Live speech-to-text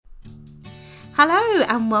Hello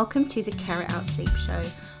and welcome to the Care It Out Sleep Show,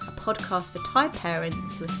 a podcast for tired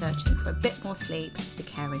parents who are searching for a bit more sleep the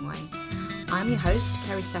caring way. I'm your host,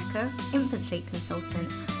 Kerry Secker, infant sleep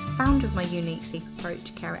consultant, founder of my unique sleep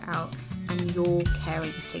approach, Care It Out, and your caring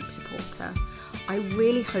sleep supporter. I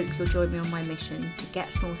really hope you'll join me on my mission to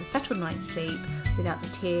get Smalls a settled night's sleep without the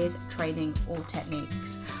tears, training or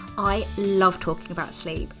techniques. I love talking about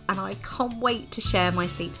sleep and I can't wait to share my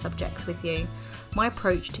sleep subjects with you. My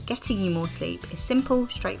approach to getting you more sleep is simple,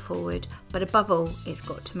 straightforward, but above all, it's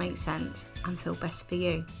got to make sense and feel best for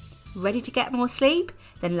you. Ready to get more sleep?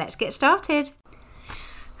 Then let's get started.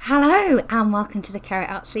 Hello and welcome to the Care It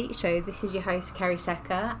Out Sleep Show. This is your host, Kerry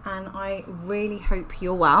Secker, and I really hope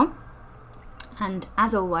you're well. And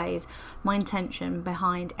as always, my intention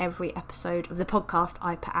behind every episode of the podcast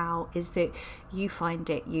I put out is that you find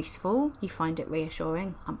it useful, you find it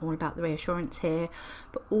reassuring. I'm all about the reassurance here,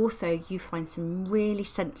 but also you find some really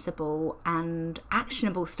sensible and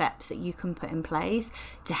actionable steps that you can put in place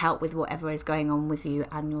to help with whatever is going on with you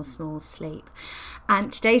and your small sleep.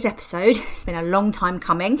 And today's episode, it's been a long time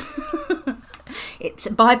coming. It's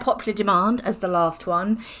by popular demand, as the last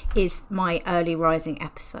one, is my early rising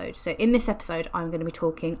episode. So in this episode, I'm going to be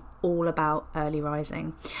talking all about early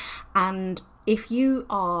rising. And if you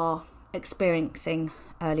are experiencing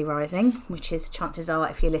early rising, which is chances are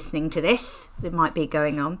if you're listening to this, it might be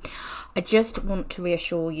going on, I just want to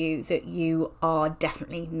reassure you that you are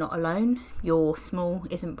definitely not alone. Your small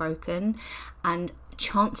isn't broken, and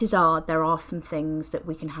chances are there are some things that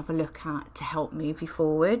we can have a look at to help move you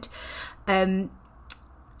forward.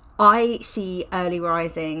 I see early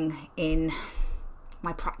rising in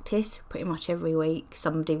my practice pretty much every week.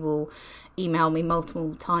 Somebody will email me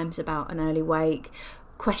multiple times about an early wake.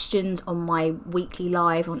 Questions on my weekly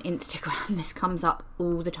live on Instagram, this comes up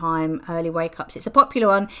all the time. Early wake ups, it's a popular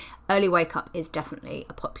one. Early wake up is definitely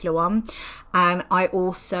a popular one. And I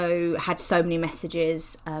also had so many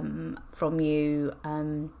messages from you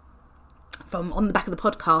from on the back of the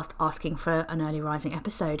podcast asking for an early rising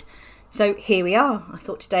episode. So here we are. I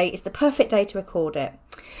thought today is the perfect day to record it.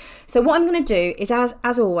 So what I'm going to do is,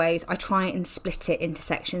 as always, I try and split it into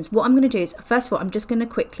sections. What I'm going to do is, first of all, I'm just going to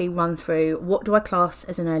quickly run through what do I class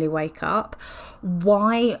as an early wake up,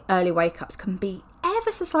 why early wake ups can be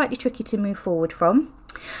ever so slightly tricky to move forward from,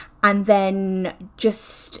 and then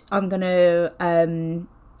I'm going to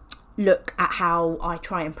look at how I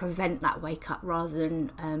try and prevent that wake up rather than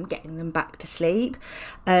getting them back to sleep.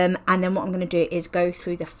 And then what I'm going to do is go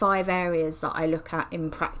through the 5 areas that I look at in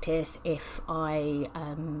practice if a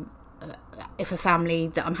family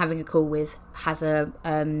that I'm having a call with has an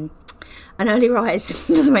early rise.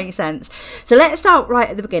 Doesn't make sense. So let's start right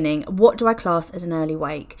at the beginning. What do I class as an early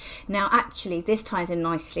wake? Now, actually, this ties in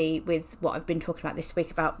nicely with what I've been talking about this week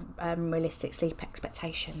about realistic sleep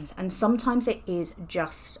expectations. And sometimes it is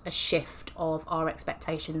just a shift of our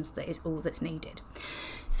expectations that is all that's needed.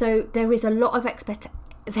 So there is a lot of expectation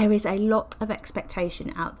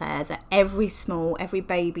out there that every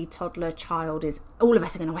baby, toddler, child all of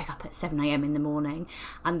us are going to wake up at 7 a.m. in the morning,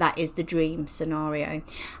 and that is the dream scenario.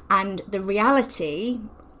 And the reality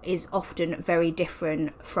is often very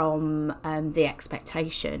different from the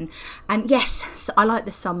expectation. And yes, so I like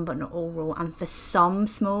the some but not all rule, and for some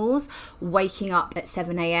smalls, waking up at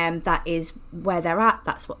 7 a.m, that is where they're at,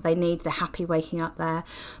 that's what they need, they're happy waking up there.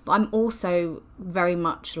 But I'm also very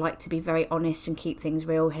much like to be very honest and keep things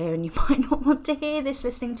real here, and you might not want to hear this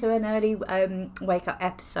listening to an early wake up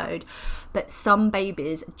episode, but some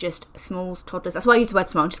babies, just smalls, toddlers, that's why I use the word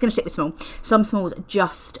small, I'm just going to stick with small. Some smalls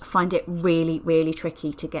just find it really, really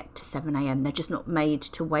tricky to get to 7 a.m. They're just not made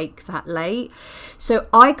to wake that late. So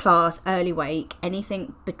I class early wake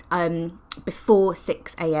anything before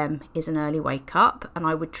 6 a.m. is an early wake up, and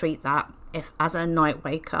I would treat that as a night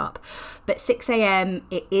wake up. But 6 a.m.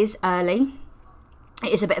 it is early.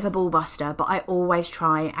 It is a bit of a ball buster, but I always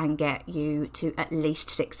try and get you to at least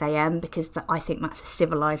 6 a.m. because I think that's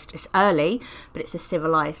it's early, but it's a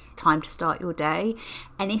civilised time to start your day.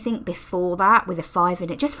 Anything before that with a 5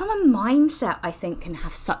 in it, just from a mindset, I think can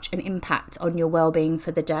have such an impact on your well-being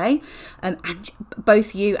for the day, and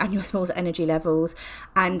both you and your small's energy levels.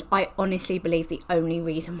 And I honestly believe the only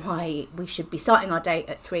reason why we should be starting our day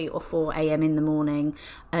at 3 or 4 a.m. in the morning,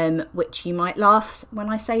 which you might laugh when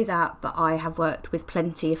I say that, but I have worked with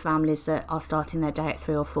plenty of families that are starting their day at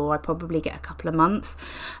 3 or 4. I probably get a couple a month.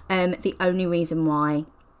 The only reason why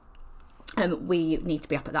we need to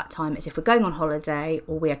be up at that time is if we're going on holiday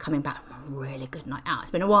or we are coming back from a really good night out.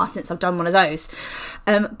 It's been a while since I've done one of those.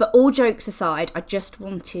 But all jokes aside, I just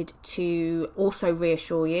wanted to also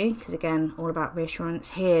reassure you, because again, all about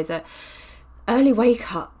reassurance here, that early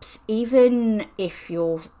wake ups, even if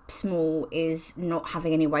your small is not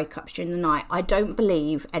having any wake ups during the night, I don't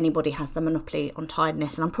believe anybody has the monopoly on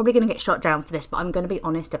tiredness, and I'm probably going to get shot down for this, but I'm going to be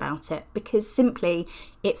honest about it, because simply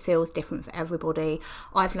it feels different for everybody.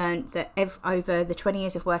 I've learned that over the 20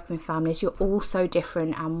 years of working with families, you're all so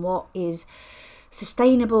different, and what is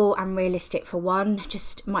sustainable and realistic for one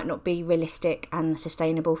just might not be realistic and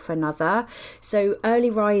sustainable for another. So early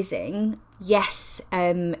rising, yes,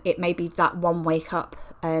 it may be that one wake up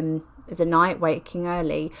the night, waking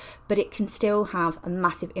early, but it can still have a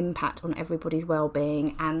massive impact on everybody's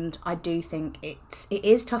well-being. And I do think it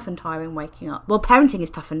is tough and tiring waking up. Well, parenting is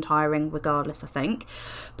tough and tiring regardless, I think,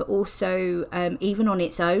 but also even on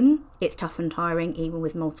its own, it's tough and tiring. Even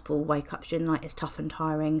with multiple wake-ups during the night, it's tough and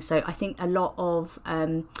tiring. So I think a lot of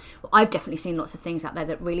I've definitely seen lots of things out there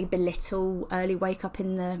that really belittle early wake-up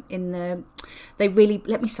they really,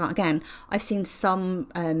 let me start again. I've seen some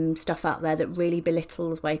stuff out there that really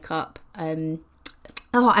belittles wake up. I'm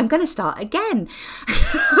going to start again.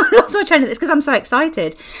 I lost my train of this because I'm so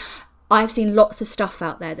excited. I've seen lots of stuff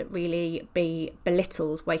out there that really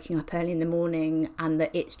belittles waking up early in the morning, and that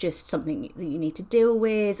it's just something that you need to deal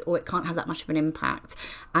with, or it can't have that much of an impact.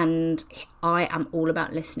 And I am all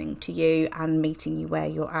about listening to you and meeting you where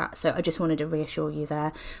you're at. So I just wanted to reassure you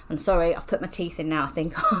there. I'm sorry, I've put my teeth in now. I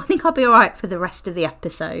think I'll be all right for the rest of the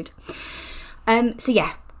episode. So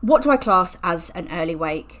yeah. What do I class as an early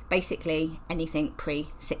wake? Basically, anything pre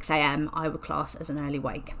 6 a.m. I would class as an early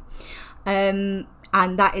wake. And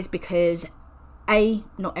that is because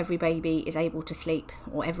not every baby is able to sleep,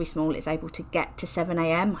 or every small is able to get to 7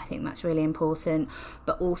 a.m. I think that's really important.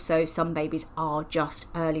 But also some babies are just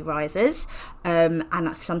early risers. And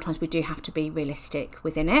sometimes we do have to be realistic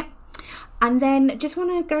within it. And then just want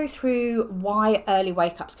to go through why early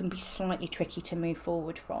wake-ups can be slightly tricky to move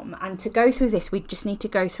forward from. And to go through this, we just need to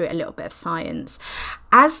go through a little bit of science.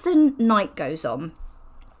 As the night goes on,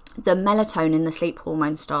 the melatonin, the sleep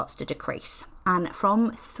hormone, starts to decrease. And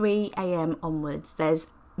from 3 a.m. onwards, there's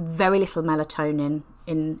very little melatonin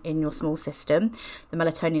in your small system. The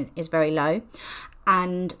melatonin is very low.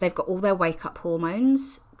 And they've got all their wake-up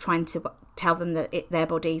hormones trying to tell them that their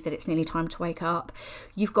body that it's nearly time to wake up.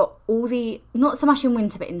 You've got all the, not so much in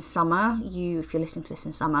winter, but in summer, if you're listening to this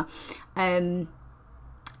in summer,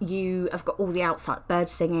 you have got all the outside birds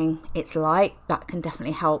singing. It's light. That can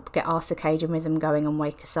definitely help get our circadian rhythm going and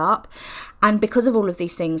wake us up. And because of all of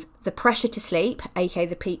these things, the pressure to sleep, aka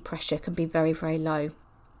the peak pressure, can be very, very low.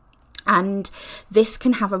 And this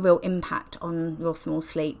can have a real impact on your small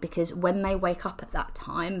sleep, because when they wake up at that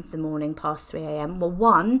time of the morning past 3 a.m, well,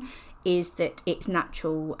 one is that it's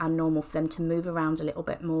natural and normal for them to move around a little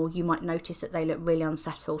bit more. You might notice that they look really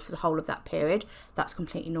unsettled for the whole of that period. That's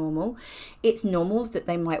completely normal. It's normal that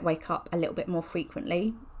they might wake up a little bit more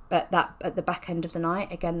frequently, but that at the back end of the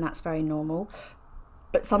night, again, that's very normal.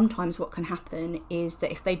 But sometimes what can happen is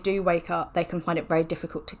that if they do wake up, they can find it very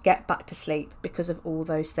difficult to get back to sleep because of all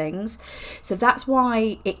those things. So that's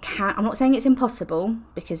why I'm not saying it's impossible,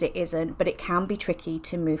 because it isn't, but it can be tricky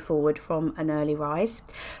to move forward from an early rise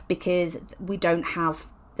because we don't have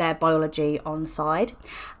their biology on side.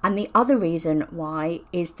 And the other reason why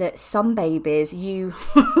is that some babies, you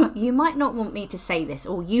might not want me to say this,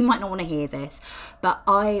 or you might not want to hear this, but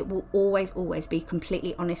I will always be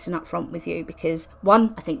completely honest and upfront with you, because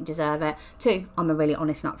one, I think you deserve it. Two, I'm a really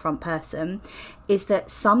honest and upfront person. Is that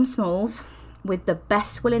some smalls, with the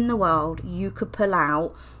best will in the world, you could pull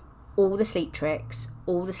out all the sleep tricks,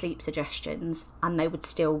 all the sleep suggestions, and they would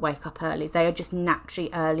still wake up early. They are just naturally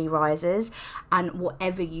early risers, and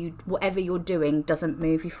whatever you're doing doesn't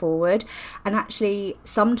move you forward. And actually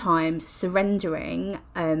sometimes surrendering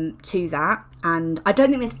to that, and I don't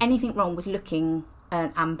think there's anything wrong with looking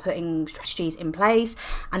and putting strategies in place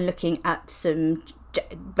and looking at some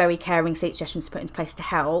very caring sleep suggestions to put in place to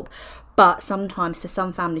help. But sometimes for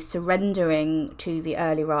some families, surrendering to the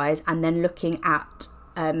early rise and then looking at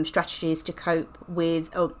strategies to cope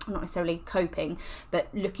with, or not necessarily coping, but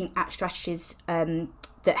looking at strategies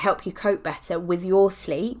that help you cope better with your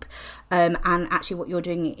sleep, and actually what you're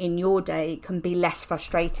doing in your day can be less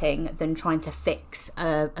frustrating than trying to fix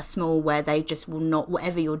a small where they just will not,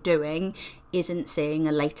 whatever you're doing isn't seeing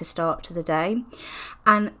a later start to the day.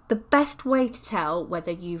 And the best way to tell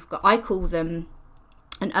whether you've got, I call them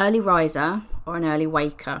an early riser or an early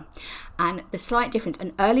waker. And the slight difference,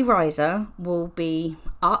 an early riser will be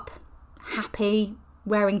up, happy,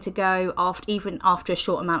 raring to go even after a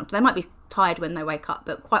short amount. They might be tired when they wake up,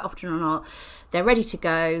 but quite often or not, they're ready to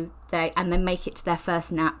go. They make it to their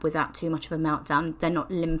first nap without too much of a meltdown. They're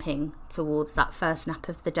not limping towards that first nap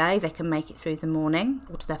of the day. They can make it through the morning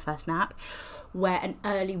or to their first nap. Where an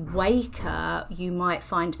early waker, you might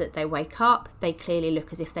find that they wake up, they clearly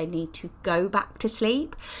look as if they need to go back to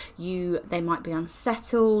sleep. They might be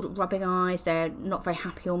unsettled, rubbing eyes, they're not very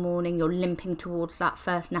happy all morning, you're limping towards that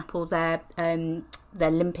first nap, or they're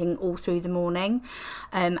limping all through the morning,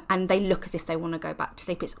 and they look as if they want to go back to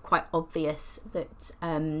sleep. It's quite obvious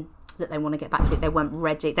that they want to get back to sleep. They weren't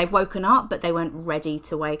ready. They've woken up, but they weren't ready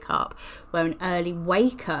to wake up. Where an early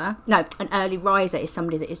riser is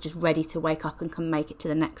somebody that is just ready to wake up and can make it to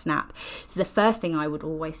the next nap. So the first thing I would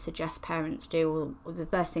always suggest parents do, or the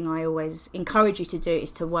first thing I always encourage you to do,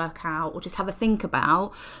 is to work out, or just have a think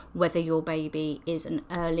about, whether your baby is an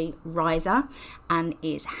early riser and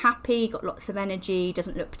is happy, got lots of energy,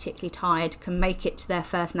 doesn't look particularly tired, can make it to their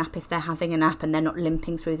first nap if they're having a nap and they're not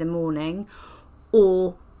limping through the morning,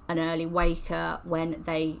 or an early waker when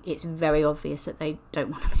it's very obvious that they don't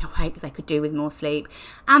want to be awake, they could do with more sleep,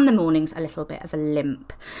 and the morning's a little bit of a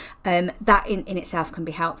limp. That in itself can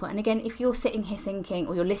be helpful. And again, if you're sitting here thinking,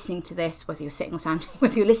 or you're listening to this, whether you're sitting or standing,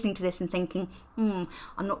 whether you're listening to this and thinking, I'm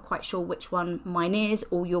not quite sure which one mine is,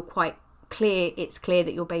 or you're quite clear, it's clear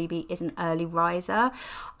that your baby is an early riser,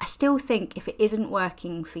 I still think if it isn't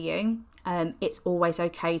working for you, it's always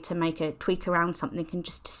okay to make a tweak around something and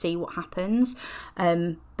just to see what happens.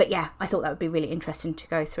 But yeah, I thought that would be really interesting to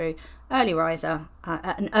go through. Early riser,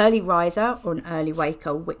 an early riser or an early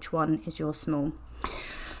waker, which one is your small?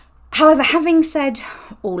 However, having said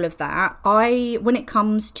all of that, when it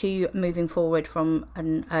comes to moving forward from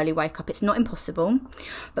an early wake up, it's not impossible,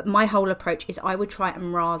 but my whole approach is I would try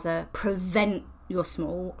and rather prevent your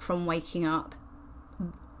small from waking up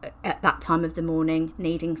at that time of the morning,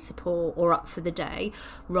 needing support or up for the day,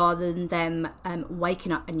 rather than them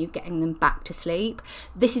waking up and you getting them back to sleep.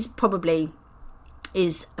 This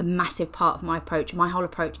is a massive part of my approach. My whole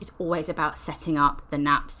approach is always about setting up the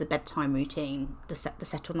naps, the bedtime routine, the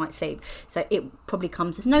settled night sleep. So it probably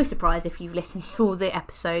comes as no surprise if you've listened to all the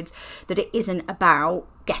episodes that it isn't about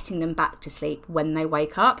getting them back to sleep when they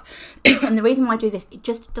wake up. And the reason why I do this, it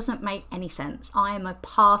just doesn't make any sense. I am a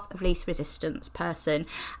path of least resistance person,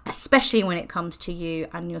 especially when it comes to you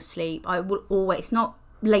and your sleep. I will always, not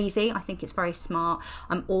lazy, I think it's very smart.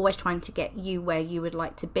 I'm always trying to get you where you would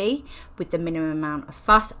like to be, with the minimum amount of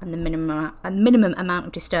fuss and the minimum amount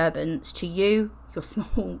of disturbance to you, your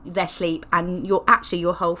small, their sleep, and your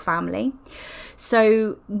whole family.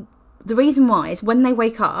 So the reason why is when they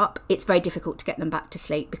wake up, it's very difficult to get them back to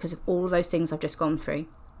sleep because of all those things I've just gone through.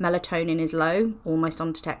 Melatonin is low, almost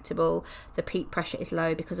undetectable. The peak pressure is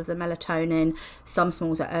low because of the melatonin. Some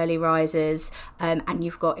smalls are early risers, and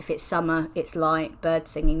you've got, if it's summer, it's light, bird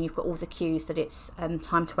singing. You've got all the cues that it's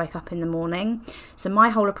time to wake up in the morning. So my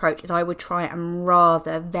whole approach is I would try and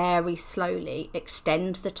rather very slowly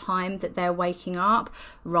extend the time that they're waking up,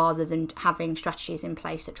 rather than having strategies in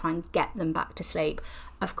place that try and get them back to sleep.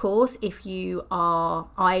 Of course,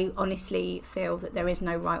 I honestly feel that there is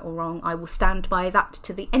no right or wrong. I will stand by that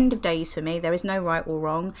to the end of days for me. There is no right or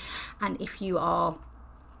wrong. And if you are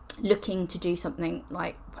looking to do something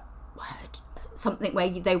like something where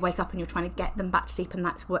they wake up and you're trying to get them back to sleep, and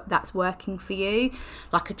that's working for you,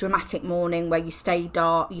 like a dramatic morning where you stay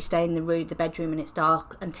in the bedroom and it's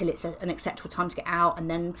dark until it's an acceptable time to get out, and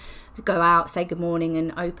then go out, say good morning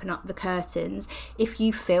and open up the curtains. If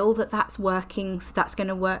you feel that that's working, that's going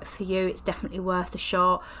to work for you, it's definitely worth a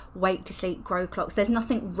shot. Wake to sleep, grow clocks, there's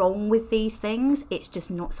nothing wrong with these things. It's just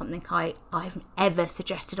not something I've ever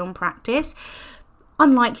suggested on practice.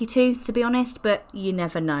 Unlikely to be honest, but you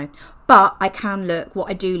never know. But what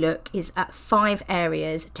I do look is at 5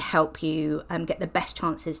 areas to help you get the best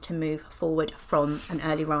chances to move forward from an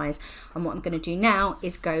early rise. And what I'm going to do now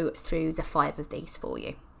is go through the 5 of these for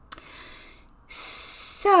you.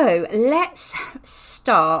 So let's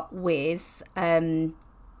start with, I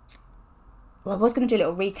was going to do a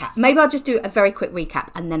little recap. Maybe I'll just do a very quick recap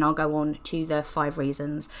and then I'll go on to the 5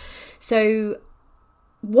 reasons. So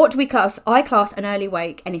what do we class? I class an early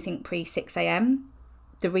wake anything pre 6 a.m.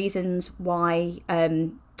 The reasons why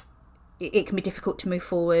it can be difficult to move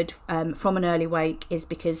forward from an early wake is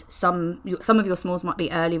because some of your smalls might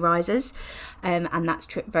be early risers, and that's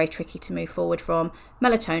very tricky to move forward from.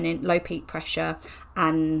 Melatonin, low peak pressure,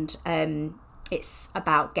 and it's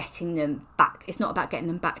about getting them back. It's not about getting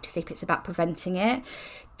them back to sleep, it's about preventing it.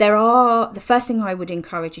 The first thing I would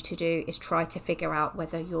encourage you to do is try to figure out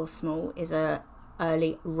whether your small is a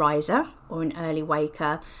early riser or an early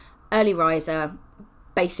waker. Early riser,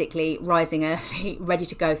 basically rising early, ready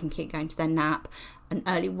to go, can keep going to their nap. An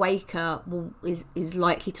early waker is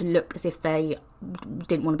likely to look as if they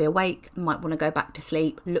didn't want to be awake, might want to go back to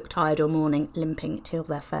sleep, look tired all morning, limping till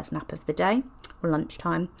their first nap of the day. or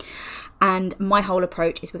lunchtime. And my whole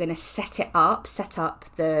approach is we're going to set up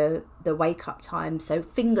the wake up time. So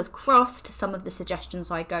fingers crossed, some of the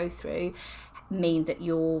suggestions I go through mean that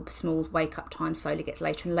your small wake up time slowly gets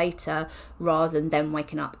later and later, rather than them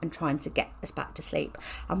waking up and trying to get us back to sleep.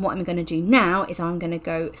 And what I'm going to do now is I'm going to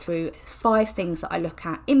go through 5 things that I look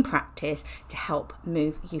at in practice to help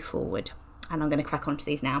move you forward. And I'm going to crack onto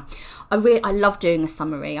these now. I love doing a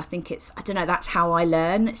summary. I think that's how I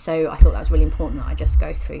learn. So I thought that was really important that I just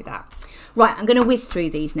go through that. Right, I'm going to whiz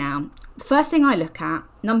through these now. The first thing I look at,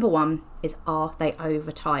 number 1, is are they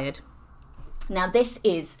overtired? Now this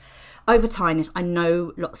is overtiredness. I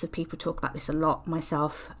know lots of people talk about this a lot,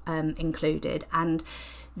 myself included, and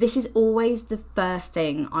this is always the first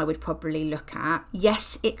thing I would probably look at.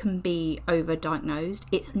 Yes, it can be overdiagnosed.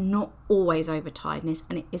 It's not always overtiredness,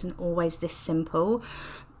 and it isn't always this simple.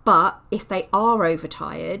 But if they are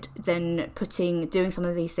overtired, then doing some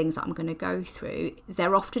of these things that I'm going to go through,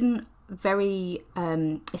 they're often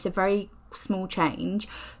it's a very small change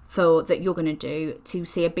that you're going to do to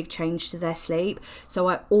see a big change to their sleep. So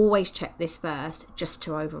I always check this first just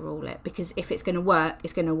to overrule it, because if it's going to work,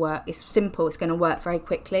 it's going to work. It's simple, it's going to work very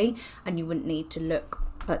quickly, and you wouldn't need to look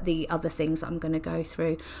at the other things that I'm going to go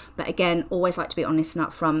through. But again, always like to be honest and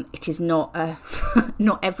upfront. It is not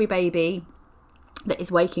not every baby that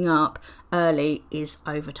is waking up early is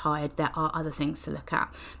overtired. There are other things to look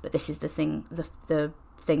at, but this is the thing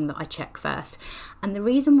that I check first. And the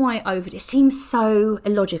reason why it seems so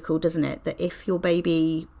illogical, doesn't it, that if your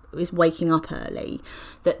baby is waking up early,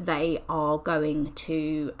 that they are going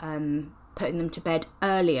to putting them to bed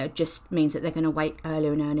earlier just means that they're going to wake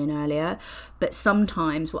earlier and earlier. But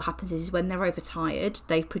sometimes what happens is when they're overtired,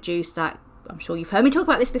 they produce that, I'm sure you've heard me talk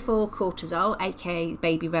about this before, cortisol, aka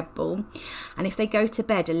baby Red Bull. And if they go to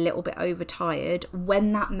bed a little bit overtired,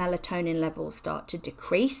 when that melatonin levels start to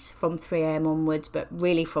decrease from 3 a.m. onwards, but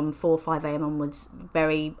really from 4 or 5 a.m. onwards,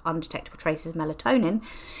 very undetectable traces of melatonin,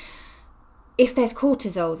 if there's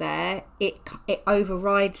cortisol there, it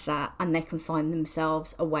overrides that, and they can find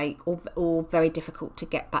themselves awake or very difficult to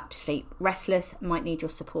get back to sleep. Restless, might need your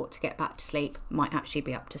support to get back to sleep, might actually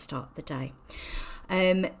be up to start the day.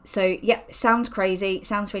 So yeah, sounds crazy,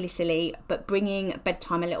 sounds really silly, but bringing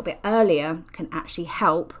bedtime a little bit earlier can actually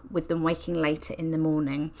help with them waking later in the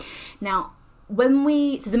morning. Now,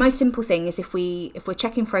 so the most simple thing is if we're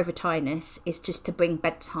checking for overtiredness is just to bring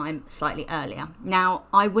bedtime slightly earlier. Now,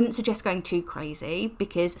 I wouldn't suggest going too crazy,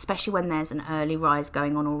 because especially when there's an early rise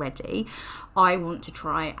going on already, I want to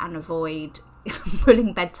try and avoid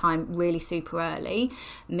pulling bedtime really super early,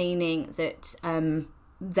 meaning that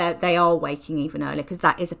they are waking even earlier, because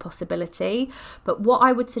that is a possibility. But what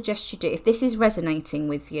I would suggest you do, if this is resonating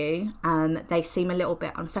with you, they seem a little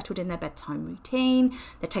bit unsettled in their bedtime routine,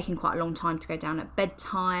 they're taking quite a long time to go down at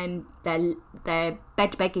bedtime, they're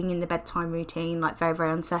bed begging in the bedtime routine, like very,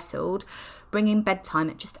 very unsettled, bringing bedtime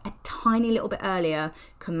at just a tiny little bit earlier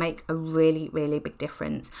can make a really, really big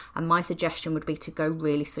difference. And my suggestion would be to go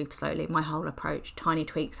really super slowly. My whole approach, tiny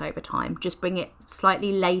tweaks over time. Just bring it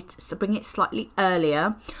slightly late, so bring it slightly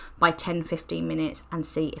earlier by 10-15 minutes and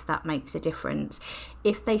see if that makes a difference.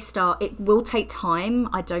 If they start, it will take time.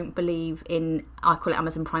 I don't believe I call it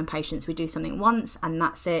Amazon Prime patience. We do something once and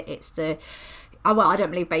that's it. I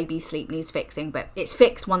don't believe baby sleep needs fixing, but it's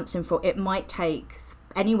fixed once and for all. It might take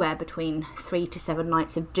anywhere between 3 to 7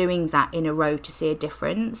 nights of doing that in a row to see a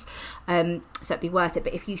difference. So it'd be worth it.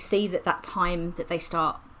 But if you see that time that they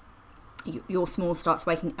start, your small starts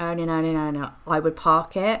waking early, I would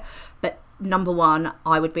park it. But number 1,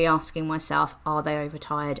 I would be asking myself, are they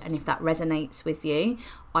overtired? And if that resonates with you,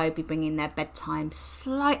 I would be bringing their bedtime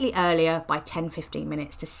slightly earlier by 10-15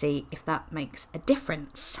 minutes to see if that makes a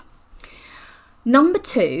difference. Number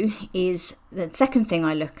 2 is, the second thing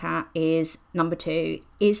I look at is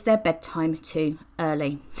their bedtime too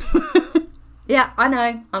early? Yeah, I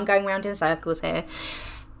know, I'm going round in circles here.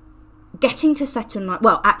 Getting to settle,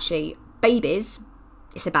 actually, babies,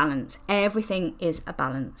 it's a balance. Everything is a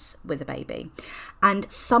balance with a baby.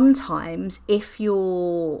 And sometimes if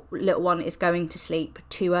your little one is going to sleep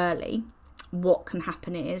too early, what can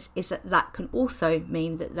happen is that can also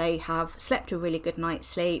mean that they have slept a really good night's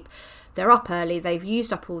sleep. They're up early, they've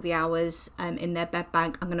used up all the hours in their bed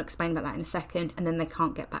bank. I'm going to explain about that in a second, and then they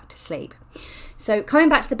can't get back to sleep. So coming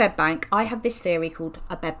back to the bed bank, I have this theory called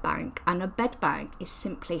a bed bank, and a bed bank is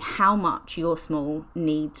simply how much your small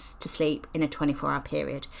needs to sleep in a 24-hour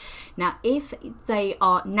period. Now, if they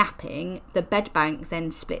are napping, the bed bank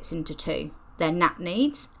then splits into 2. Their nap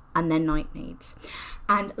needs and their night needs.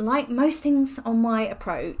 And like most things on my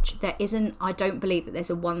approach, I don't believe that there's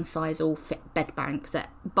a one size all fit bed bank that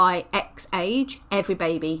by X age, every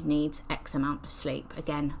baby needs X amount of sleep.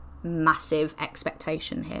 Again, massive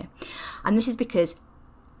expectation here. And this is because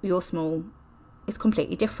your small is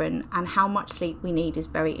completely different, and how much sleep we need is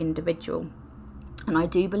very individual. And I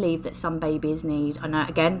do believe that some babies need, I know,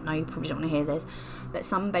 again, no, you probably don't want to hear this, but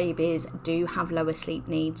some babies do have lower sleep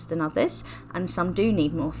needs than others, and some do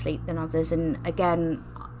need more sleep than others. And again,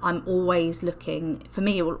 I'm always looking, for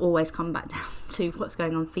me, it will always come back down to what's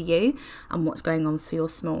going on for you and what's going on for your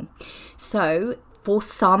small. So for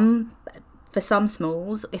some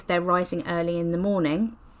smalls, if they're rising early in the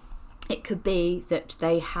morning, it could be that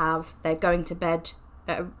they're going to bed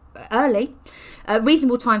early, a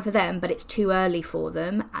reasonable time for them, but it's too early for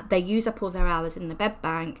them. They use up all their hours in the bed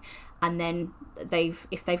bank, and then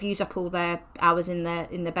if they've used up all their hours in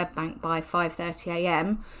the bed bank by 5:30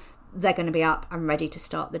 a.m, they're going to be up and ready to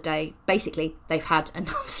start the day. Basically, they've had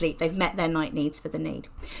enough sleep. They've met their night needs for the need.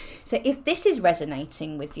 So if this is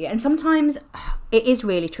resonating with you, and sometimes it is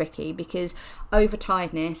really tricky because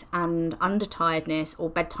overtiredness and undertiredness or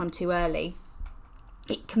bedtime too early,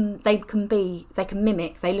 they can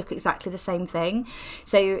mimic, they look exactly the same thing.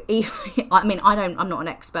 So I'm not an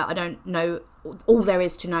expert, I don't know all there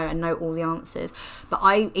is to know and know all the answers, but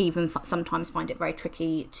I even sometimes find it very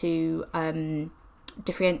tricky to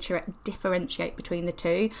differentiate between the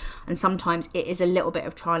two, and sometimes it is a little bit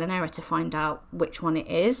of trial and error to find out which one it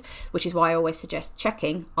is, which is why I always suggest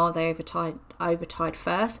checking, are they overtired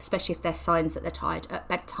first, especially if there's signs that they're tired at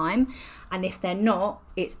bedtime. And if they're not,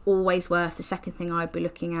 it's always worth, the second thing I'd be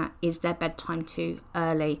looking at is their bedtime too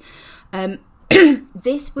early.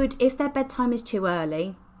 If their bedtime is too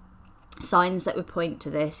early, signs that would point to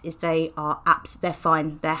this is they're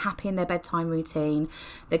fine, they're happy in their bedtime routine,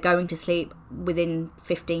 they're going to sleep within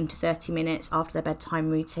 15 to 30 minutes after their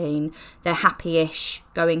bedtime routine, they're happy-ish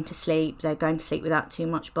going to sleep, they're going to sleep without too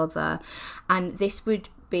much bother. And this would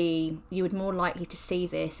be, you would more likely to see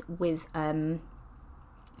this with an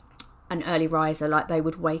early riser, like they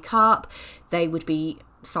would wake up, they would be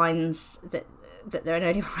signs that they're an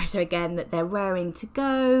early riser again, that they're raring to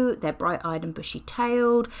go, they're bright-eyed and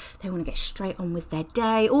bushy-tailed, they want to get straight on with their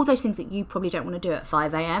day, all those things that you probably don't want to do at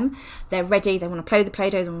 5 a.m. They're ready, they want to play the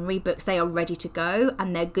Play-Doh, they want to read books, they are ready to go,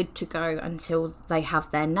 and they're good to go until they have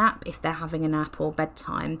their nap, if they're having a nap or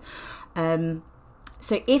bedtime.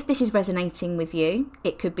 So if this is resonating with you,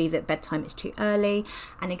 it could be that bedtime is too early.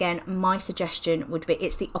 And again, my suggestion would be,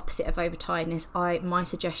 it's the opposite of overtiredness. My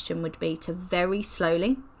suggestion would be to very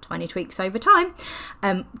slowly, tiny tweaks over time,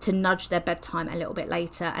 to nudge their bedtime a little bit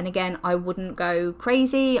later. And again, I wouldn't go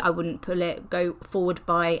crazy. I wouldn't go forward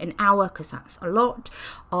by an hour, because that's a lot.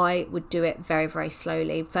 I would do it very, very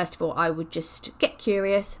slowly. First of all, I would just get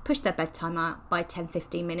curious, push their bedtime out by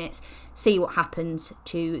 10-15 minutes, see what happens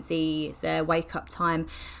to their wake up time.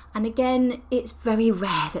 And again, it's very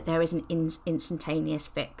rare that there is an instantaneous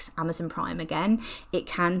fix. Amazon Prime again, it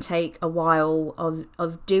can take a while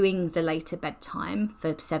of doing the later bedtime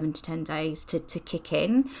for 7 to 10 days to kick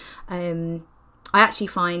in. I actually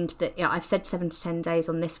find that, I've said 7 to 10 days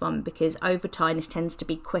on this one because overtiredness tends to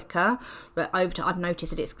be quicker, but I've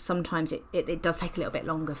noticed that sometimes it does take a little bit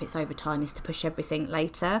longer if it's overtiredness to push everything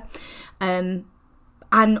later.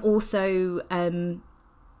 And also,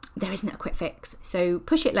 there isn't a quick fix. So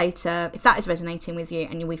push it later. If that is resonating with you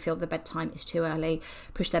and we feel the bedtime is too early,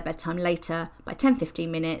 push their bedtime later by 10-15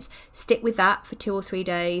 minutes. Stick with that for 2 or 3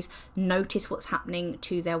 days. Notice what's happening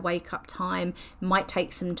to their wake up time. It might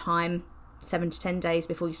take some time, 7 to 10 days,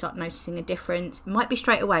 before you start noticing a difference. It might be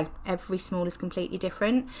straight away. Every small is completely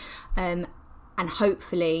different. And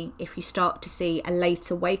hopefully, if you start to see a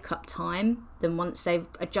later wake up time, then once they've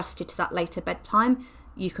adjusted to that later bedtime,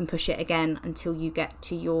 you can push it again until you get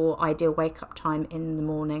to your ideal wake up time in the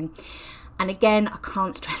morning. And again, I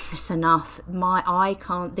can't stress this enough.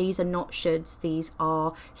 These are not shoulds, these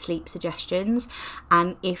are sleep suggestions.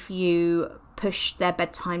 And if you push their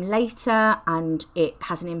bedtime later and it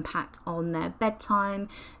has an impact on their bedtime,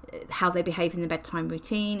 how they behave in the bedtime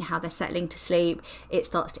routine, how they're settling to sleep, it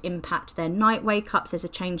starts to impact their night wake-ups. There's a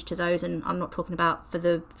change to those, and I'm not talking about for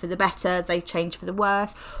the better, they change for the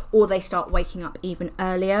worse, or they start waking up even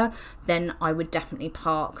earlier, then I would definitely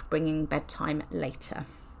park bringing bedtime later.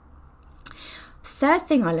 Third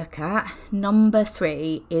thing I look at, number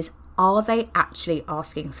 3, is, are they actually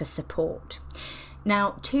asking for support?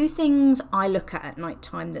 Now, 2 things I look at night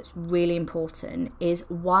time that's really important is,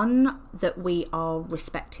 one, that we are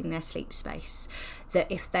respecting their sleep space.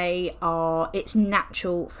 That if it's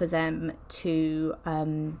natural for them to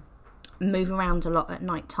move around a lot at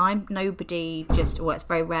night time. Nobody it's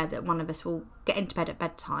very rare that one of us will get into bed at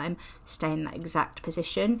bedtime, stay in that exact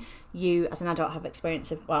position. You as an adult have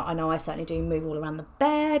experience of, well, I know I certainly do, move all around the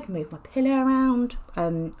bed, move my pillow around,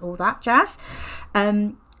 all that jazz.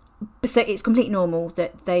 So it's completely normal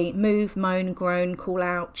that they move, moan, groan, call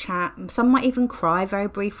out, chat. Some might even cry very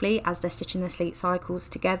briefly as they're stitching their sleep cycles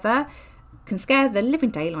together. Can scare the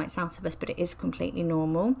living daylights out of us, but it is completely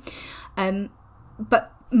normal.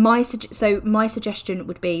 But my suggestion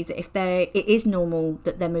would be that it is normal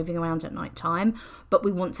that they're moving around at night time, but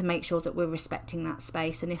we want to make sure that we're respecting that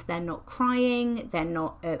space. And if they're not crying, they're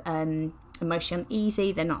not emotionally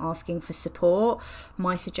uneasy, they're not asking for support,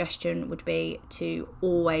 my suggestion would be to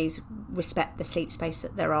always respect the sleep space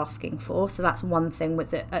that they're asking for. So that's one thing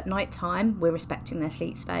with it. At night time, we're respecting their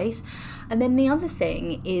sleep space. And then the other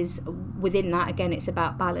thing is, within that, again, it's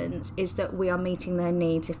about balance, is that we are meeting their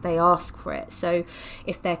needs if they ask for it. So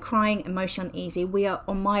if they're crying, emotionally uneasy,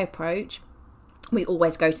 on my approach, we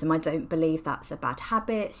always go to them. I don't believe that's a bad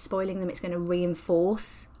habit, spoiling them. It's going to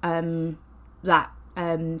reinforce that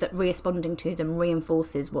responding to them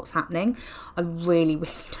reinforces what's happening. I really,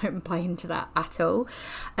 really don't buy into that at all.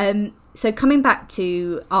 So coming back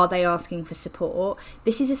to, are they asking for support?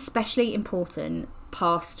 This is especially important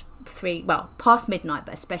past midnight,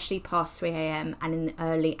 but especially past 3 a.m. and in the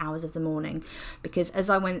early hours of the morning, because as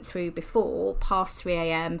I went through before, past 3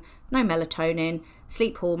 a.m, no melatonin,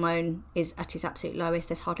 sleep hormone is at its absolute lowest,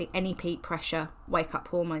 there's hardly any peak pressure, wake up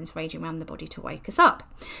hormones raging around the body to wake us up.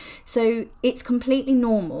 So it's completely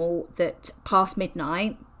normal that past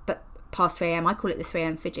midnight, but past 3 a.m, I call it the 3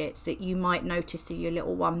 a.m. fidgets, that you might notice that your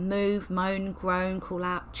little one move, moan, groan, call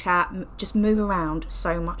out, chat, just move around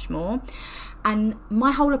so much more. And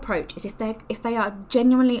my whole approach is, if they are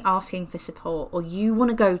genuinely asking for support, or you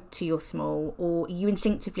want to go to your small, or you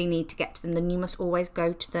instinctively need to get to them, then you must always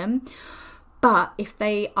go to them. But if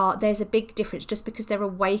there's a big difference. Just because they're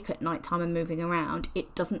awake at night time and moving around,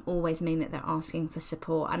 it doesn't always mean that they're asking for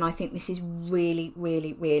support. And I think this is really,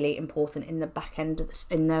 really, really important in the back end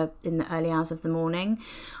in the early hours of the morning.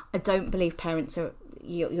 I don't believe parents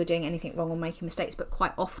you're doing anything wrong or making mistakes, but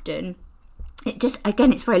quite often,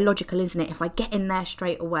 it's very logical, isn't it? If I get in there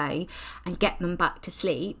straight away and get them back to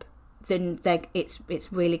sleep, then it's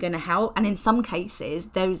really going to help. And in some cases,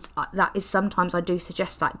 sometimes I do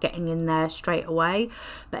suggest that, getting in there straight away.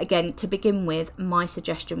 But again, to begin with, my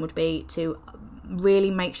suggestion would be to really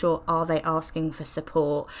make sure, are they asking for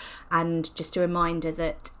support? And just a reminder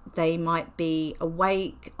that they might be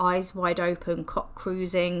awake, eyes wide open, cock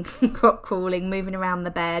cruising, cock crawling, moving around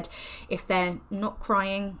the bed. If they're not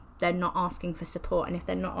crying, they're not asking for support. And if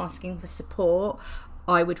they're not asking for support,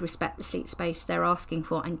 I would respect the sleep space they're asking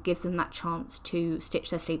for and give them that chance to stitch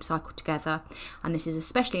their sleep cycle together. And this is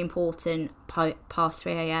especially important past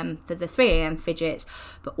 3 a.m. for the 3 a.m. fidgets,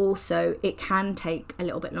 but also it can take a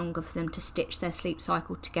little bit longer for them to stitch their sleep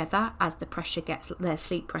cycle together as their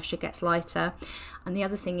sleep pressure gets lighter. And the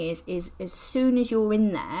other thing is as soon as you're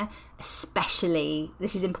in there, especially,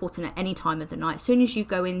 this is important at any time of the night, as soon as you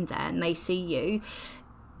go in there and they see you,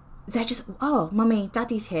 they're just, oh, mummy,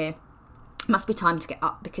 daddy's here. Must be time to get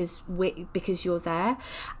up because you're there.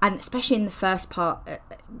 And especially in the first part,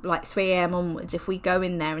 like 3 a.m. onwards, if we go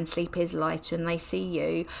in there and sleep is lighter and they see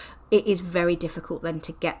you, it is very difficult then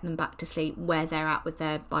to get them back to sleep where they're at with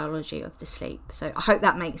their biology of the sleep. So I hope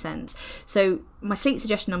that makes sense. So my sleep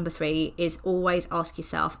suggestion number 3 is always ask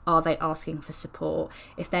yourself, are they asking for support?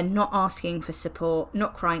 If they're not asking for support,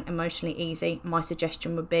 not crying, emotionally easy, my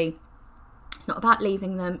suggestion would be, it's not about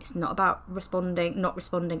leaving them. It's not about not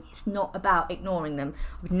responding. It's not about ignoring them.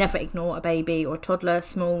 I would never ignore a baby or a toddler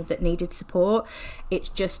small that needed support. It's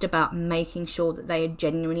just about making sure that they are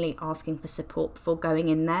genuinely asking for support before going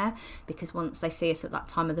in there, because once they see us at that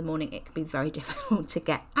time of the morning, it can be very difficult to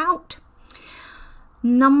get out.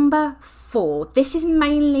 Number 4. This is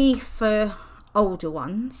mainly for older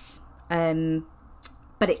ones.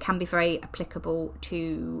 But it can be very applicable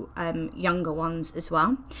to younger ones as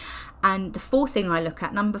well. And the 4th thing I look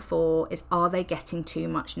at, number 4, is, are they getting too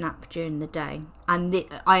much nap during the day? And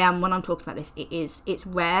when I'm talking about this, it's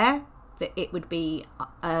rare that it would be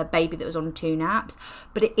a baby that was on 2 naps,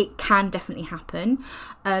 but it can definitely happen.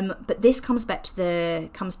 But this comes back to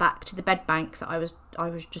the bed bank that I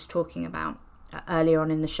was just talking about earlier on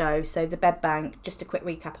in the show. So the bed bank, just a quick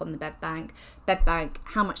recap on the bed bank,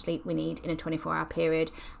 how much sleep we need in a 24-hour period.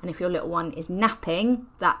 And if your little one is napping,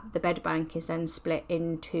 the bed bank is then split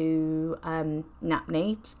into nap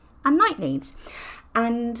needs and night needs.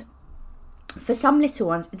 And for some little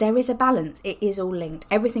ones, there is a balance. It is all linked.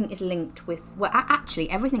 Everything is linked with, well, actually,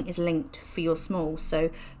 everything is linked for your small. So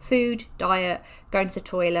food, diet, going to the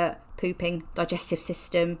toilet, pooping, digestive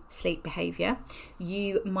system, sleep behaviour.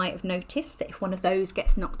 You might have noticed that if one of those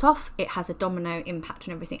gets knocked off, it has a domino impact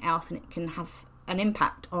on everything else, and it can have an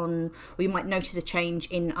impact on, or you might notice a change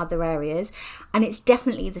in other areas. And it's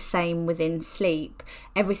definitely the same within sleep.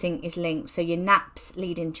 Everything is linked. So your naps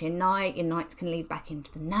lead into your nights can lead back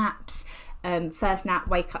into the naps. First nap,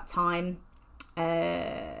 wake up time,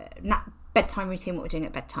 nap, bedtime routine, what we're doing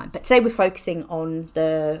at bedtime. But today we're focusing on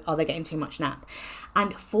are they getting too much nap?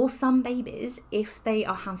 And for some babies, if they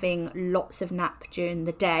are having lots of nap during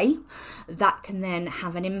the day, that can then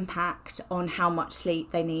have an impact on how much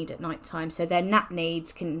sleep they need at night time. So their nap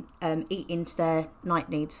needs can eat into their night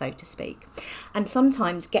needs, so to speak. And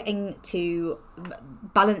sometimes getting to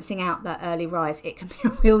balancing out that early rise, it can be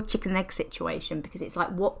a real chicken and egg situation, because it's like,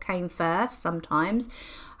 what came first sometimes?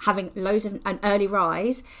 Having loads of an early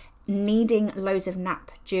rise, needing loads of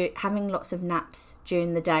having lots of naps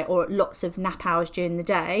during the day, or lots of nap hours during the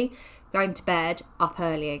day, going to bed, up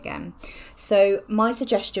early again. So my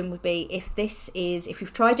suggestion would be, if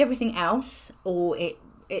you've tried everything else, or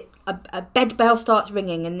a bed bell starts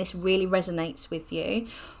ringing and this really resonates with you,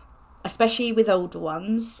 especially with older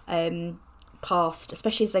ones,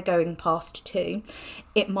 especially as they're going past 2,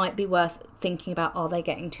 it might be worth thinking about, are they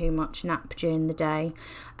getting too much nap during the day?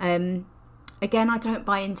 Again, I don't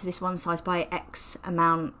buy into this one size by X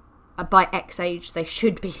amount. By X age, they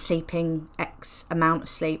should be sleeping X amount of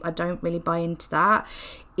sleep. I don't really buy into that.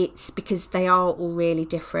 It's because they are all really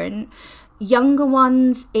different. Younger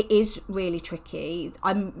ones, it is really tricky.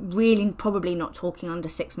 I'm really probably not talking under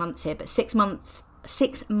 6 months here, but 6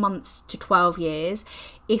 months to 12 years,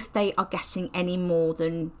 if they are getting any more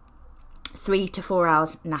than 3 to 4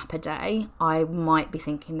 hours nap a day, I might be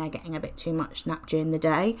thinking they're getting a bit too much nap during the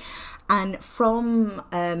day. And from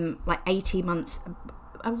like 18 months,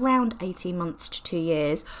 around 18 months to 2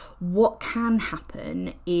 years, what can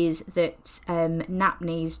happen is that nap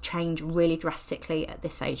needs change really drastically at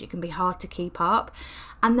this age. It can be hard to keep up,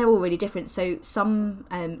 and they're all really different. So some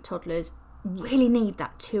toddlers really need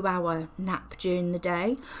that 2-hour nap during the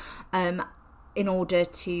day in order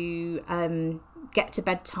to get to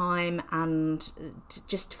bedtime, and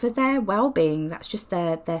just for their well-being. That's just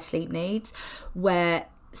their sleep needs. Where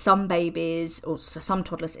some babies, or some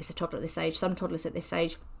toddlers, it's a toddler at this age, some toddlers at this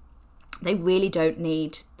age, they really don't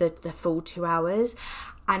need the full 2 hours,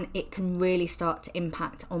 and it can really start to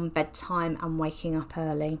impact on bedtime and waking up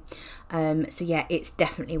early. So yeah, it's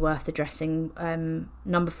definitely worth addressing.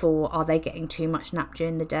 Number 4, are they getting too much nap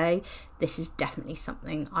during the day? This is definitely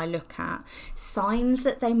something I look at. Signs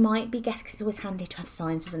that they might be getting, because it's always handy to have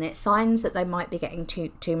signs, isn't it? Signs that they might be getting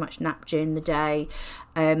too much nap during the day.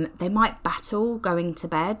 They might battle going to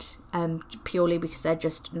bed purely because they're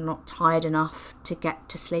just not tired enough to get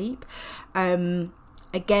to sleep.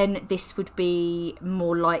 Again, this would be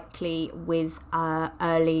more likely with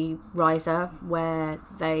early riser, where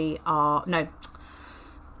they are an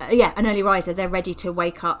early riser. They're ready to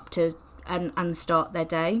wake up and start their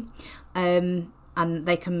day, and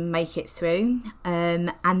they can make it through.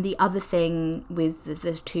 And the other thing with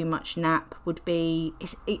the too much nap would be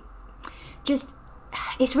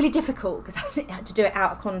it's really difficult, because I think I had to do it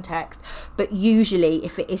out of context. But usually,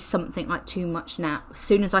 if it is something like too much nap, as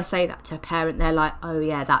soon as I say that to a parent, they're like, oh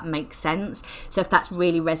yeah, that makes sense. So if that's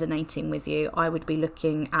really resonating with you, I would be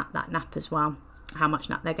looking at that nap as well, how much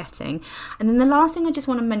nap they're getting. And then the last thing I just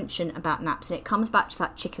want to mention about naps, and it comes back to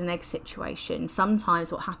that chicken and egg situation. Sometimes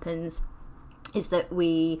what happens is that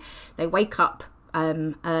they wake up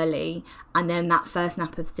early, and then that first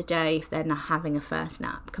nap of the day, if they're not having a first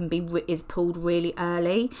nap, is pulled really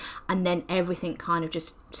early, and then everything kind of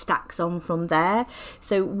just stacks on from there.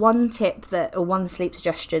 So one sleep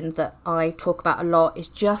suggestion that I talk about a lot is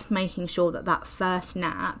just making sure that first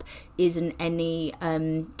nap isn't any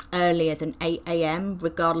earlier than 8 a.m.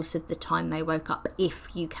 regardless of the time they woke up, if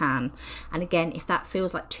you can. And again, if that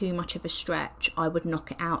feels like too much of a stretch, I would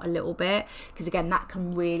knock it out a little bit, because again, that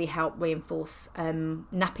can really help reinforce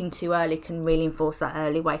napping too early can really enforce that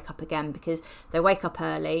early wake up again, because they wake up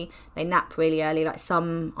early, they nap really early. Like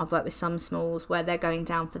I've worked with some smalls where they're going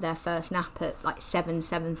down for their first nap at like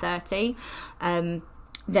 7:30.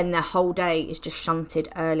 Then their whole day is just shunted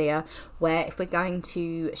earlier, where if we're going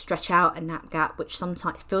to stretch out a nap gap, which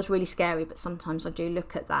sometimes feels really scary, but sometimes I do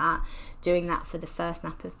look at that, doing that for the first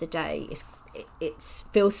nap of the day it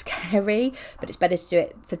feels scary, but it's better to do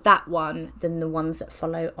it for that one than the ones that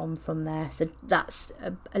follow on from there. So that's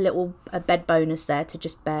a bed bonus there to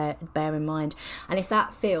just bear in mind. And if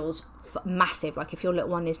that feels massive, like if your little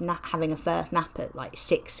one is having a first nap at like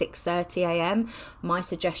 6:30 a.m, my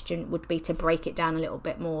suggestion would be to break it down a little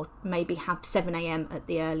bit more. Maybe have 7 a.m. at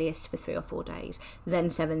the earliest for 3 or 4 days, then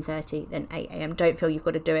 7:30, then 8 a.m. Don't feel you've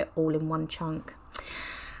got to do it all in one chunk.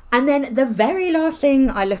 And then the very last thing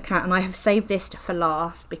I look at, and I have saved this for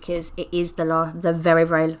last because it is the very,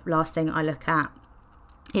 very last thing I look at,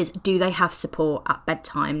 is do they have support at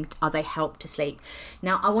bedtime? Are they helped to sleep?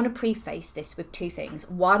 Now, I want to preface this with two things.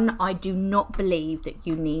 One, I do not believe that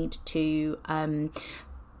you need to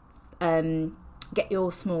get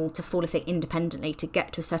your small to fall asleep independently to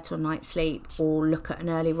get to a settled night's sleep or look at an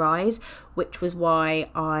early rise, which was why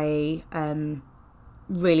I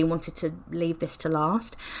really wanted to leave this to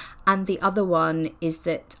last. And the other one is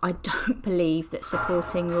that I don't believe that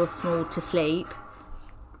supporting your small to sleep...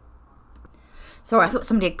 Sorry, I thought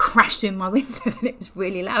somebody had crashed through my window and it was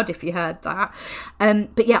really loud if you heard that.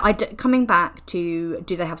 But yeah, coming back to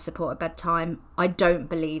do they have support at bedtime, I don't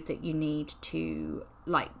believe that you need to,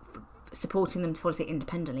 like, supporting them to fall asleep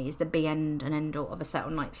independently is the be end and end all of a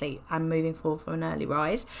settled night's sleep and moving forward for an early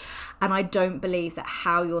rise. And I don't believe that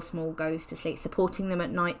how your small goes to sleep, supporting them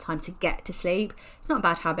at night time to get to sleep, it's not a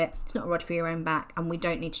bad habit, it's not a rod for your own back, and we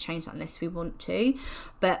don't need to change that unless we want to.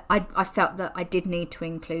 But I felt that I did need to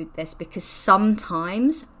include this because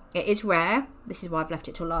sometimes, it is rare, this is why I've left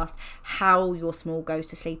it till last, how your small goes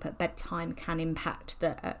to sleep at bedtime can impact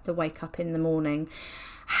the wake up in the morning.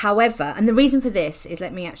 However, and the reason for this is,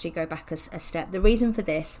 let me actually go back a step. The reason for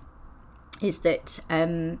this is that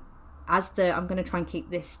I'm going to try and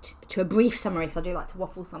keep this to a brief summary, because I do like to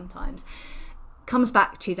waffle sometimes, comes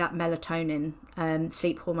back to that melatonin,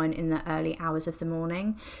 sleep hormone in the early hours of the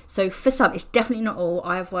morning. So for some, it's definitely not all.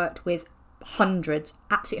 I have worked with hundreds,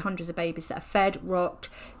 absolutely hundreds of babies that are fed, rocked,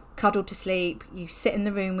 cuddled to sleep. You sit in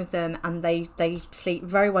the room with them and they sleep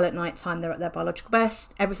very well at night time. They're at their biological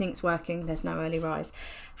best, everything's working, there's no early rise.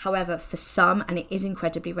 However, for some, and it is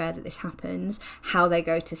incredibly rare that this happens, how they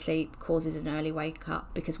go to sleep causes an early wake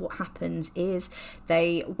up, because what happens is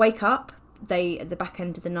they wake up, at the back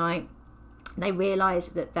end of the night, they realise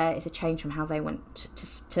that there is a change from how they went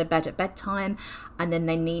to bed at bedtime, and then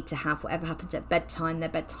they need to have whatever happens at bedtime, their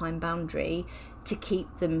bedtime boundary, to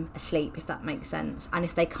keep them asleep, if that makes sense. And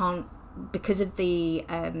if they can't, because of the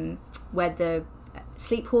where the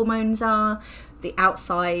sleep hormones are, the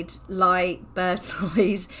outside light, bird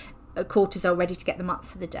noise, cortisol ready to get them up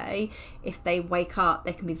for the day, if they wake up,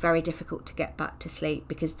 they can be very difficult to get back to sleep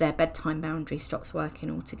because their bedtime boundary stops working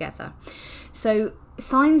altogether. So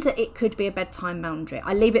signs that it could be a bedtime boundary,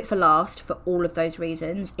 I leave it for last for all of those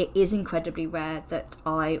reasons. It is incredibly rare that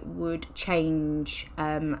I would change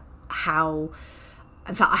how...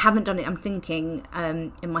 In fact, I haven't done it. I'm thinking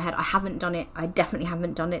in my head, I haven't done it. I definitely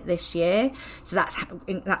haven't done it this year. So that's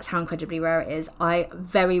how incredibly rare it is. I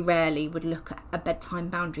very rarely would look at a bedtime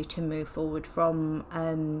boundary to move forward from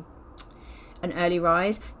an early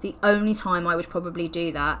rise. The only time I would probably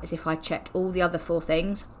do that is if I checked all the other 4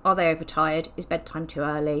 things. Are they overtired? Is bedtime too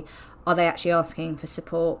early? Are they actually asking for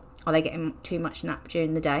support? Are they getting too much nap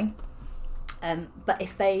during the day? But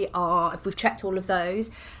if we've checked all of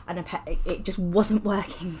those and it just wasn't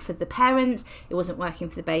working for the parents, it wasn't working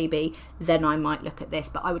for the baby, then I might look at this.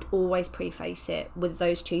 But I would always preface it with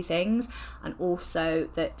those 2 things, and also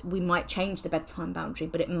that we might change the bedtime boundary,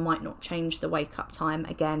 but it might not change the wake up time.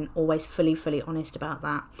 Again, always fully honest about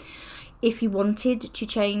that. If you wanted to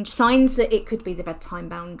change, signs that it could be the bedtime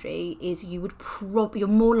boundary is you're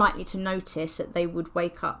more likely to notice that they would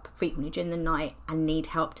wake up frequently during the night and need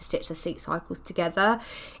help to stitch their sleep cycles together.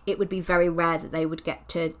 It would be very rare that they would get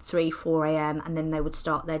to 4 a.m. and then they would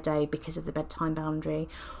start their day because of the bedtime boundary.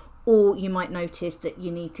 Or you might notice that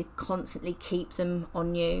you need to constantly keep them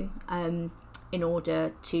on you in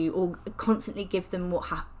order to, or constantly give them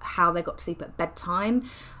how they got to sleep at bedtime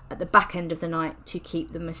at the back end of the night to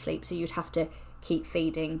keep them asleep. So you'd have to keep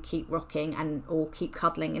feeding, keep rocking, or keep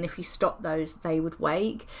cuddling. And if you stop those, they would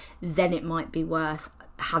wake. Then it might be worth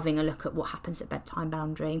having a look at what happens at bedtime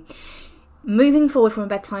boundary. Moving forward from a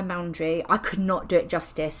bedtime boundary, I could not do it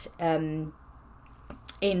justice in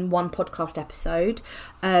one podcast episode.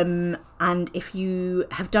 And if you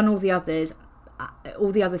have done all the other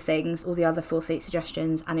things, all the other 4 sleep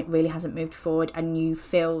suggestions, and it really hasn't moved forward, and you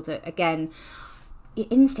feel that, again, your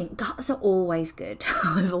instinct, guts are always good.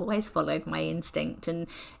 I've always followed my instinct, and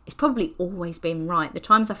it's probably always been right. The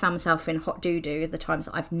times I found myself in hot doo-doo are the times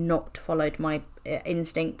that I've not followed my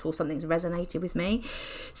instinct, or something's resonated with me.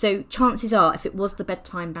 So chances are, if it was the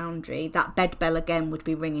bedtime boundary, that bed bell again would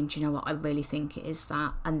be ringing. Do you know what? I really think it is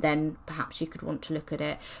that. And then perhaps you could want to look at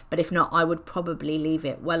it. But if not, I would probably leave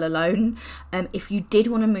it well alone. If you did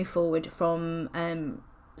want to move forward from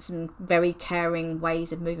some very caring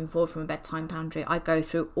ways of moving forward from a bedtime boundary. I go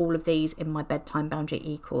through all of these in my bedtime boundary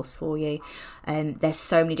e-course for you. There's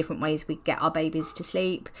so many different ways we get our babies to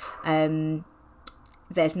sleep.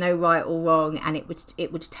 There's no right or wrong, and it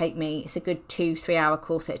would take me, it's a good 2-3 hour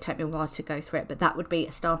course. It would take me a while to go through it, but that would be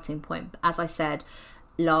a starting point. But as I said,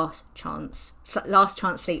 last chance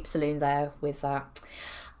sleep saloon there with that.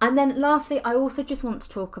 And then lastly, I also just want to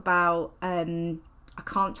talk about, I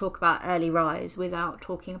can't talk about early rise without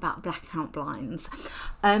talking about blackout blinds.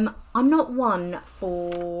 I'm not one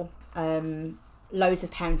for loads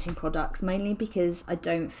of parenting products, mainly because I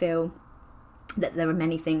don't feel that there are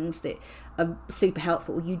many things that are super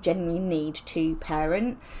helpful you genuinely need to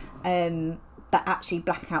parent, but actually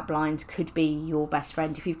blackout blinds could be your best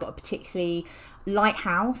friend if you've got a particularly light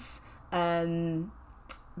house,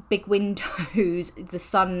 big windows, the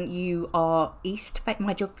sun, you are east,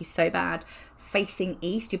 my geography is so bad, facing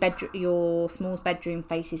east, your small's bedroom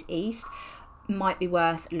faces east, might be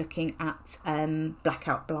worth looking at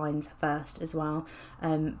blackout blinds first as well,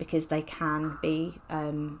 because they can be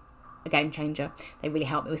a game changer. They really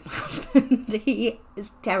help me with my husband. He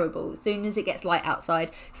is terrible. As soon as it gets light outside,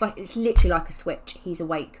 it's literally like a switch. He's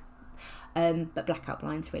awake. But blackout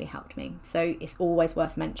blinds really helped me. So it's always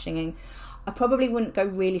worth mentioning. I probably wouldn't go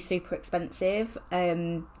really super expensive,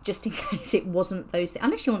 just in case it wasn't those things.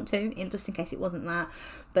 Unless you want to, just in case it wasn't that.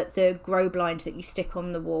 But the grow blinds that you stick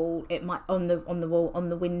on the wall, it might on the wall on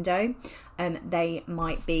the window, they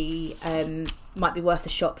might be worth a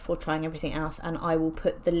shot before trying everything else. And I will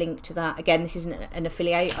put the link to that. Again, this isn't an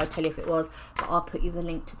affiliate. I'll tell you if it was, but I'll put you the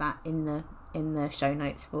link to that in the show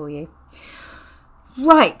notes for you.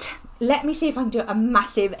 Right, let me see if I can do a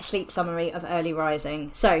massive sleep summary of early rising.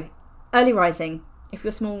 So, early rising. If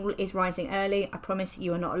your small is rising early, I promise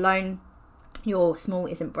you are not alone. Your small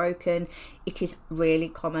isn't broken. It is really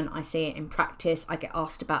common. I see it in practice. I get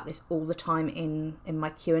asked about this all the time in my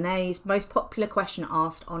Q&As. Most popular question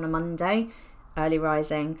asked on a Monday, early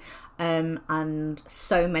rising. And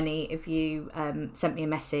so many of you sent me a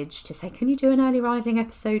message to say, can you do an early rising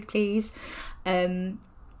episode, please?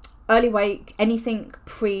 Early wake, anything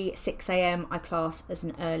pre 6 a.m. I class as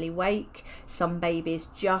an early wake. Some babies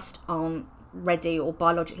just aren't ready or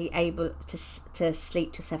biologically able to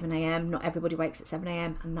sleep to 7 a.m. Not everybody wakes at 7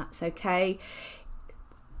 a.m. and that's okay.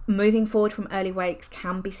 Moving forward from early wakes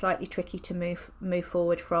can be slightly tricky to move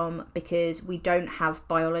forward from, because we don't have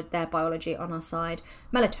their biology on our side.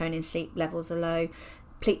 Melatonin sleep levels are low.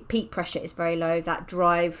 Peak pressure is very low. That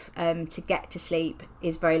drive to get to sleep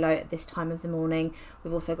is very low at this time of the morning.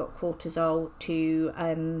 We've also got cortisol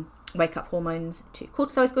to wake up hormones.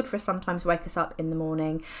 Cortisol is good for us sometimes wake us up in the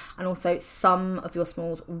morning. And also some of your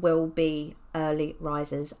smalls will be early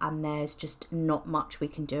risers, and there's just not much we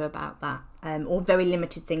can do about that, or very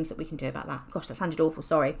limited things that we can do about that. Gosh, that sounded awful,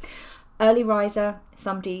 sorry. Early riser,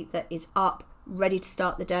 somebody that is up, ready to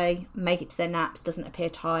start the day, make it to their naps, doesn't appear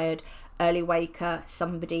tired. Early waker,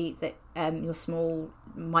 somebody that your small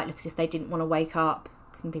might look as if they didn't want to wake up,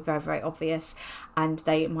 can be very, very obvious, and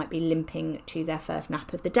they might be limping to their first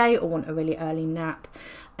nap of the day or want a really early nap.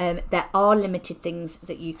 There are limited things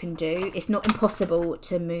that you can do. It's not impossible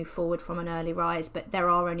to move forward from an early rise, but there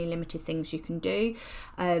are only limited things you can do.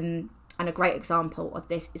 And a great example of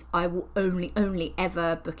this is I will only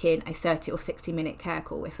ever book in a 30 or 60 minute care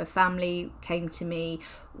call. If a family came to me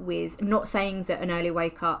with, not saying that an early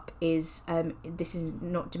wake up is, this is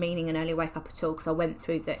not demeaning an early wake up at all, because I went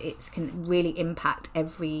through that it can really impact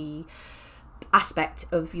every aspect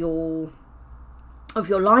of your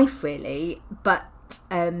life really, but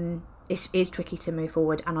it is tricky to move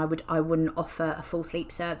forward, and I wouldn't offer a full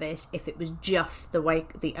sleep service if it was just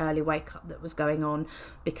the early wake up that was going on,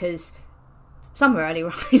 because some are early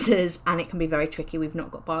risers and it can be very tricky. We've not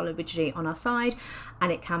got biology on our side and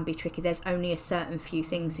it can be tricky. There's only a certain few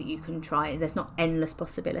things that you can try. There's not endless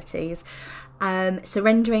possibilities.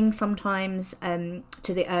 Surrendering sometimes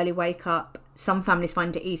to the early wake up. Some families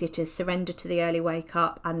find it easier to surrender to the early wake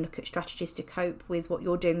up and look at strategies to cope with what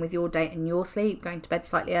you're doing with your day and your sleep, going to bed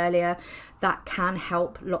slightly earlier. That can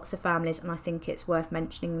help lots of families, and I think it's worth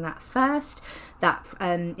mentioning that first, that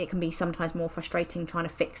it can be sometimes more frustrating trying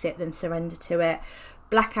to fix it than surrender to it.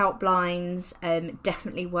 Blackout blinds,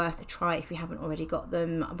 definitely worth a try if you haven't already got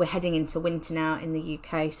them. We're heading into winter now in the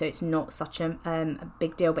UK, so it's not such a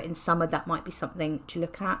big deal, but in summer that might be something to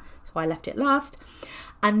look at. That's why I left it last.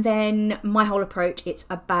 And then my whole approach, it's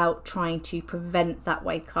about trying to prevent that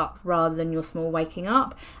wake up rather than your small waking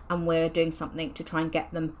up, and we're doing something to try and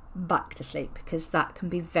get them back to sleep, because that can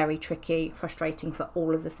be very tricky, frustrating for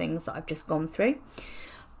all of the things that I've just gone through.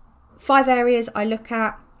 5 areas I look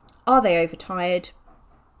at: are they overtired?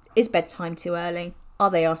 Is bedtime too early? Are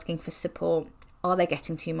they asking for support? Are they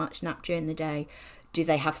getting too much nap during the day? Do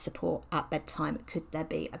they have support at bedtime? Could there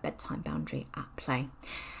be a bedtime boundary at play?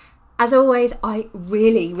 As always, I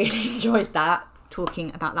really, really enjoyed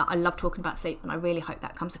talking about that. I love talking about sleep, and I really hope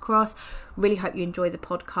that comes across. Really hope you enjoy the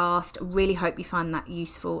podcast. Really hope you find that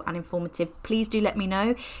useful and informative. Please do let me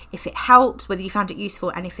know if it helps, whether you found it useful,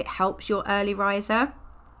 and if it helps your early riser,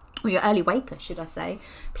 or your early waker, should I say.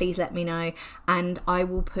 Please let me know, and I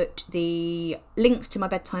will put the links to my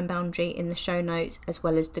bedtime boundary in the show notes, as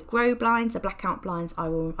well as the grow blinds, the blackout blinds.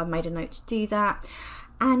 I've made a note to do that.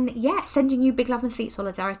 And yeah, sending you big love and sleep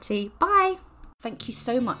solidarity. Bye. Thank you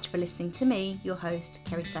so much for listening to me, your host,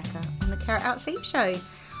 Kerry Secker, on the Care It Out Sleep Show.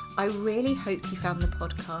 I really hope you found the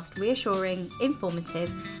podcast reassuring,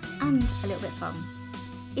 informative, and a little bit fun.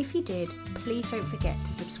 If you did, please don't forget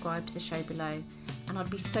to subscribe to the show below, and I'd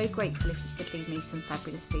be so grateful if you could leave me some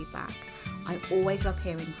fabulous feedback. I always love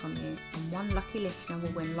hearing from you, and one lucky listener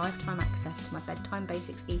will win lifetime access to my Bedtime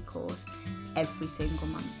Basics e-course every single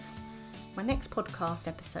month. My next podcast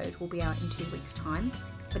episode will be out in 2 weeks' time,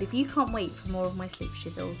 but if you can't wait for more of my sleep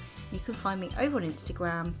shizzle, you can find me over on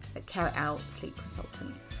Instagram at Care It Out Sleep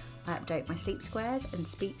Consultant. I update my sleep squares and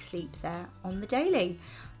speak sleep there on the daily.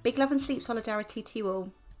 Big love and sleep solidarity to you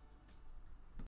all.